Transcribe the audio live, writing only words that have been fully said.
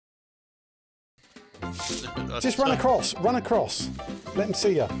Just run across. Run across. Let him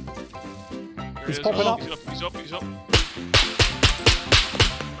see you. He's popping up. He's up. He's up.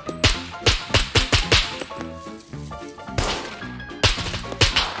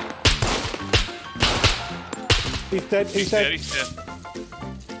 He's dead. He's dead. He's dead.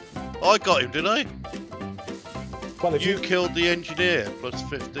 I got him, didn't I? Well, if You killed the engineer, plus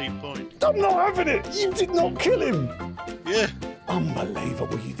 15 points. I'm not having it. You did not kill him. Yeah.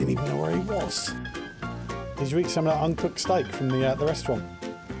 Unbelievable. You didn't even know where he was. Did you eat some of that uncooked steak from the restaurant?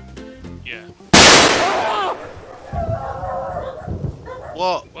 Yeah.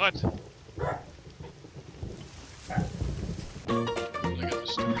 What? What? Look at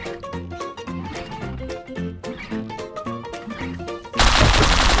this.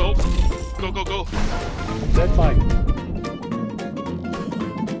 Go. Dead, mate.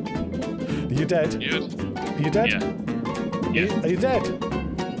 Are you dead? Good. Are you dead? Yeah. Are you dead?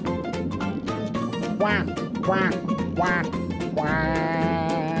 Wah, wah, wah, wah.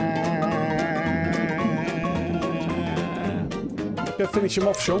 Go finish him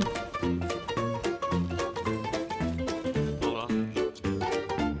off, Sean. Hold on.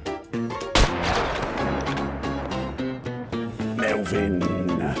 Melvin,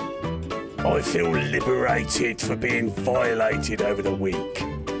 I feel liberated for being violated over the week.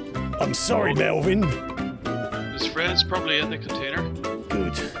 I'm sorry, Melvin. His friend's probably in the container.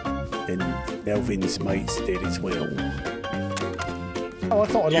 Good. And Melvin's mate's dead as well. Oh, I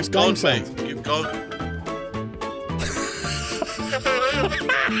thought I lost game sound. Mate. You've gone.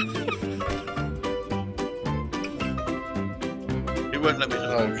 He won't let me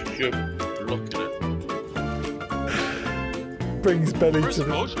know. Should look at it. Brings Benny Where's to the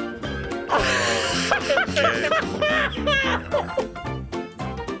the... boat?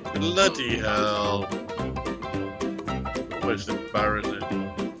 Bloody hell. Almost embarrassing.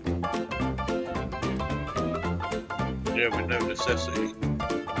 Yeah, with no necessity.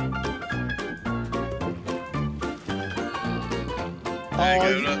 There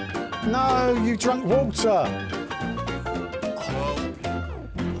you go, look. No, you drank water. Oh,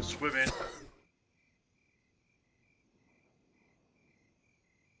 swimming.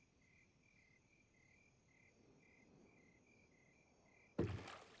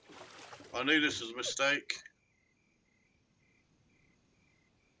 I knew this was a mistake.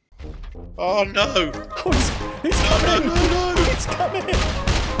 Oh no! Oh, he's coming! No! He's coming!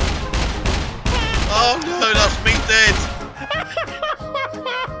 Oh no, that's me dead!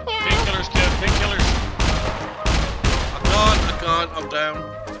 Painkillers, kid, painkillers. I can't, I'm down.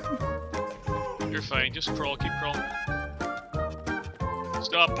 You're fine, just crawl, keep crawling.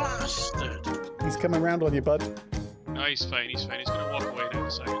 Stop. Bastard! He's coming round on you, bud. No, he's fine, he's gonna walk away now in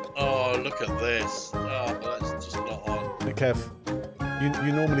a second. Oh, look at this. Oh, that's just not on. Hey, Kev,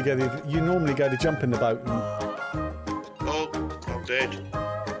 you normally go to jump in the boat. Oh, I'm dead.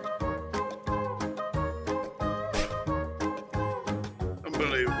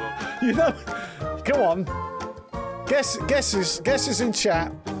 Unbelievable. You know, go on. Guess is in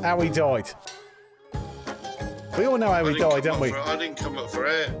chat how he died. We all know how he died, don't we? I didn't come up for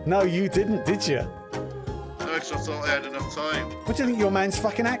air. No, you didn't, did you? No, because I thought I had enough time. What do you think your man's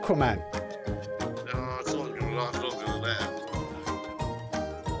fucking Aquaman? No, I thought it was going to last longer than that.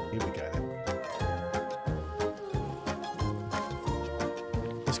 Here we go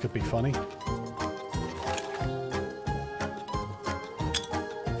then. This could be funny.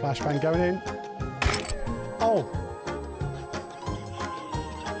 Flashbang going in. Oh!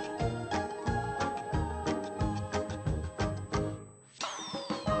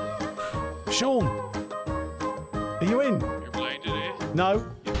 Sean! Are you in? You're blinded, eh? No.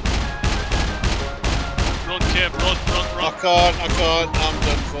 Run, Kev, run. I can't. I'm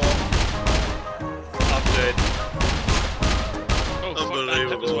done for. I'm dead. Oh, fuck, I'm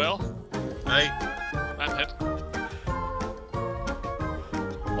hit Unbelievable. as well. Hey, I'm hit.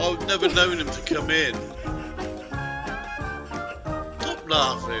 I've never known him to come in. Stop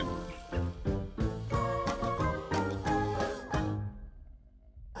laughing.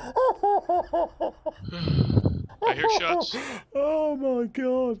 I hear shots. Oh my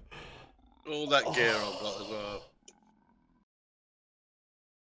god. All that gear I've got as well.